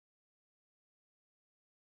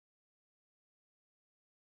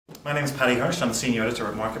My name is Paddy Hirsch. I'm the Senior Editor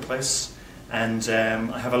at Marketplace, and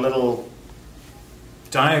I have a little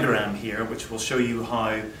diagram here which will show you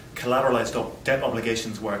how collateralized debt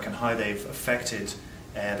obligations work and how they've affected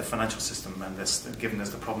the financial system and given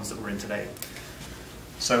us the problems that we're in today.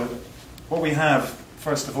 So what we have,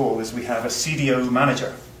 first of all, is we have a CDO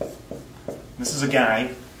manager. This is a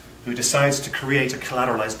guy who decides to create a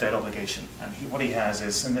collateralized debt obligation. And what he has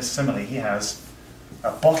is, in this simile, he has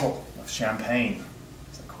a bottle of champagne.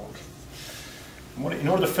 It's a cork. And in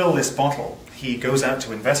order to fill this bottle, he goes out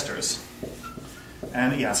to investors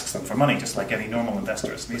and he asks them for money, just like any normal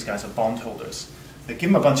investors. These guys are bondholders. They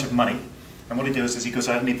give him a bunch of money, and what he does is he goes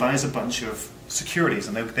out and he buys a bunch of securities,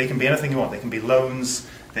 and they can be anything you want. They can be loans,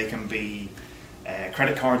 they can be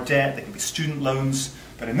credit card debt, they can be student loans,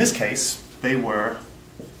 but in this case, they were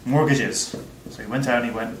mortgages. So he went out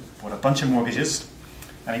and he bought a bunch of mortgages,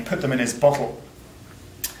 and he put them in his bottle.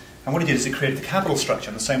 And what he did is he created the capital structure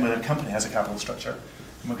in the same way that a company has a capital structure.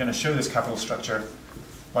 And we're going to show this capital structure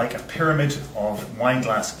like a pyramid of wine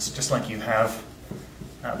glasses, just like you have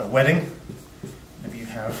at the wedding. Maybe you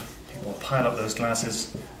have people pile up those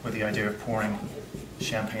glasses with the idea of pouring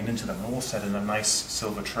champagne into them, all set in a nice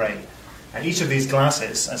silver tray. And each of these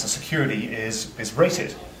glasses, as a security, is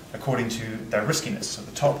rated according to their riskiness. So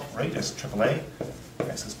the top rate is AAA,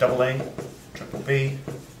 next is AA, BBB,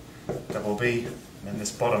 BB, and then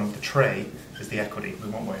this bottom, the tray, is the equity. We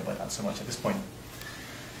won't worry about that so much at this point.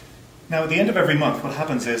 Now, at the end of every month, what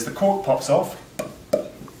happens is the cork pops off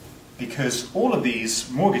because all of these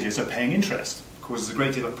mortgages are paying interest. It causes a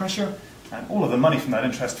great deal of pressure, and all of the money from that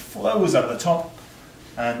interest flows out of the top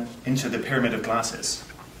and into the pyramid of glasses.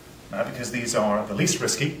 Now, because these are the least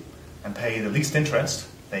risky and pay the least interest,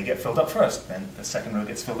 they get filled up first. Then the second row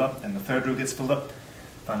gets filled up, then the third row gets filled up,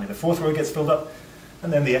 finally the fourth row gets filled up,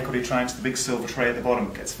 and then the equity tranche, the big silver tray at the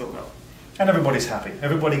bottom, gets filled up. And everybody's happy.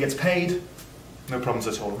 Everybody gets paid, no problems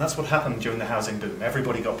at all. And that's what happened during the housing boom.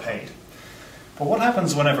 Everybody got paid. But what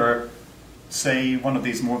happens whenever, say, one of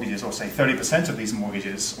these mortgages, or say 30% of these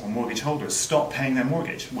mortgages or mortgage holders stop paying their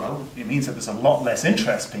mortgage? Well, it means that there's a lot less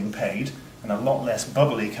interest being paid and a lot less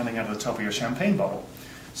bubbly coming out of the top of your champagne bottle.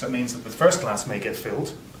 So it means that the first glass may get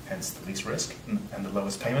filled, hence the least risk and the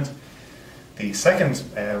lowest payment. The second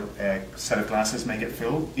set of glasses may get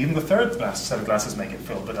filled, even the third set of glasses may get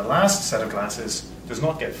filled, but the last set of glasses does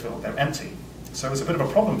not get filled, they're empty. So it's a bit of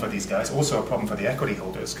a problem for these guys, also a problem for the equity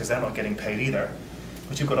holders, because they're not getting paid either.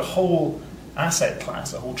 But you've got a whole asset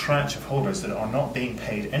class, a whole tranche of holders that are not being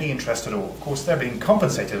paid any interest at all. Of course, they're being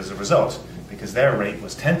compensated as a result, because their rate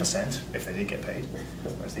was 10% if they did get paid,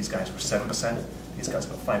 whereas these guys were 7%, these guys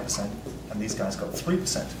got 5%, and these guys got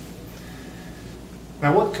 3%.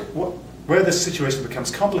 Now, where this situation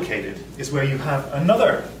becomes complicated is where you have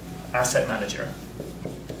another asset manager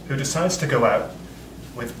who decides to go out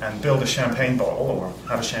and build a champagne bottle, or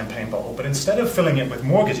have a champagne bottle, but instead of filling it with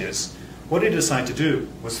mortgages, what he decided to do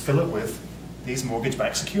was fill it with these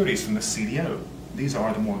mortgage-backed securities from the CDO. These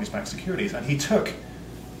are the mortgage-backed securities, and he took,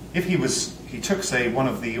 say, one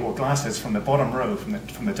of the glasses from the bottom row, from the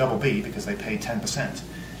BB, because they paid 10%.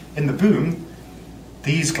 In the boom,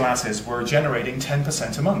 these glasses were generating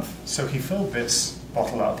 10% a month. So he filled this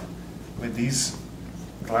bottle up with these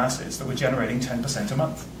glasses that were generating 10% a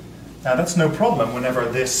month. Now, that's no problem whenever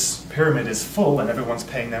this pyramid is full and everyone's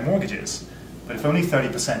paying their mortgages. But if only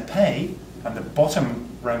 30% pay and the bottom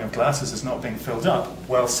rung of glasses is not being filled up,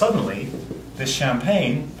 well, suddenly this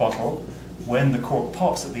champagne bottle, when the cork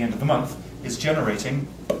pops at the end of the month, is generating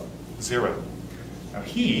 0. Now,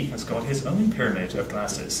 he has got his own pyramid of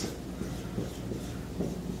glasses.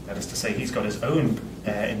 That is to say, he's got his own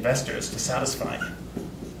investors to satisfy.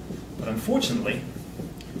 But unfortunately,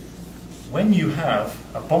 when you have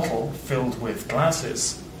a bottle filled with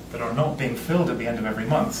glasses that are not being filled at the end of every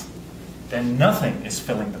month, then nothing is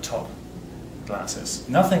filling the top glasses.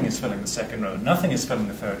 Nothing is filling the second row. Nothing is filling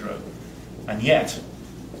the third row. And yet,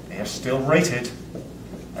 they are still rated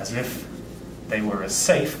as if they were as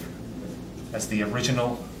safe as the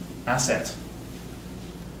original asset.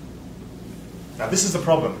 Now, this is the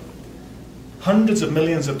problem. Hundreds of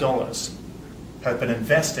millions of dollars have been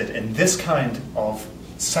invested in this kind of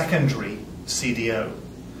secondary CDO.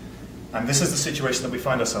 And this is the situation that we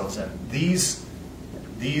find ourselves in. These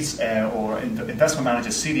investment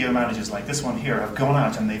managers, CDO managers like this one here, have gone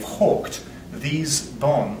out and they've hawked these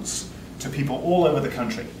bonds to people all over the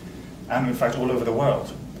country, and in fact all over the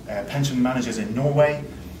world. Pension managers in Norway,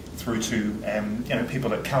 through to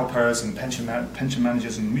people at CalPERS and pension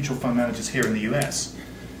managers and mutual fund managers here in the US.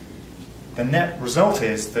 The net result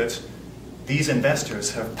is that these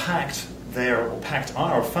investors have packed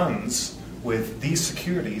our funds with these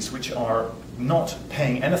securities which are not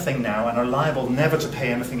paying anything now and are liable never to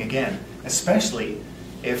pay anything again, especially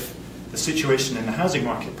if the situation in the housing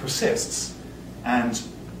market persists and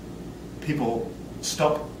people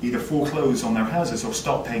stop, either foreclose on their houses or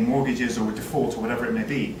stop paying mortgages or default or whatever it may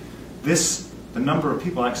be. The number of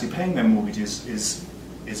people actually paying their mortgages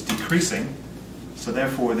is decreasing, so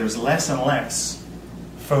therefore there's less and less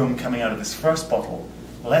foam coming out of this first bottle,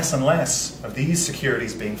 less and less of these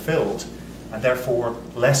securities being filled, and therefore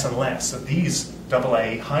less and less of these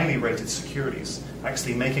AA highly rated securities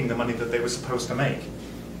actually making the money that they were supposed to make.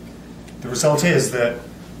 The result is that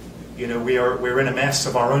we're in a mess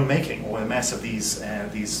of our own making, or a mess of these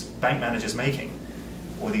bank managers making,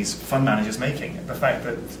 or these fund managers making. The fact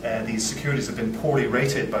that these securities have been poorly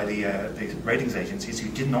rated by the ratings agencies who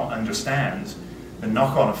did not understand the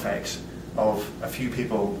knock-on effect of a few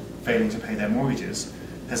people failing to pay their mortgages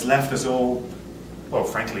has left us all, well,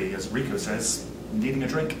 frankly, as Rico says, needing a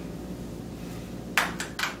drink.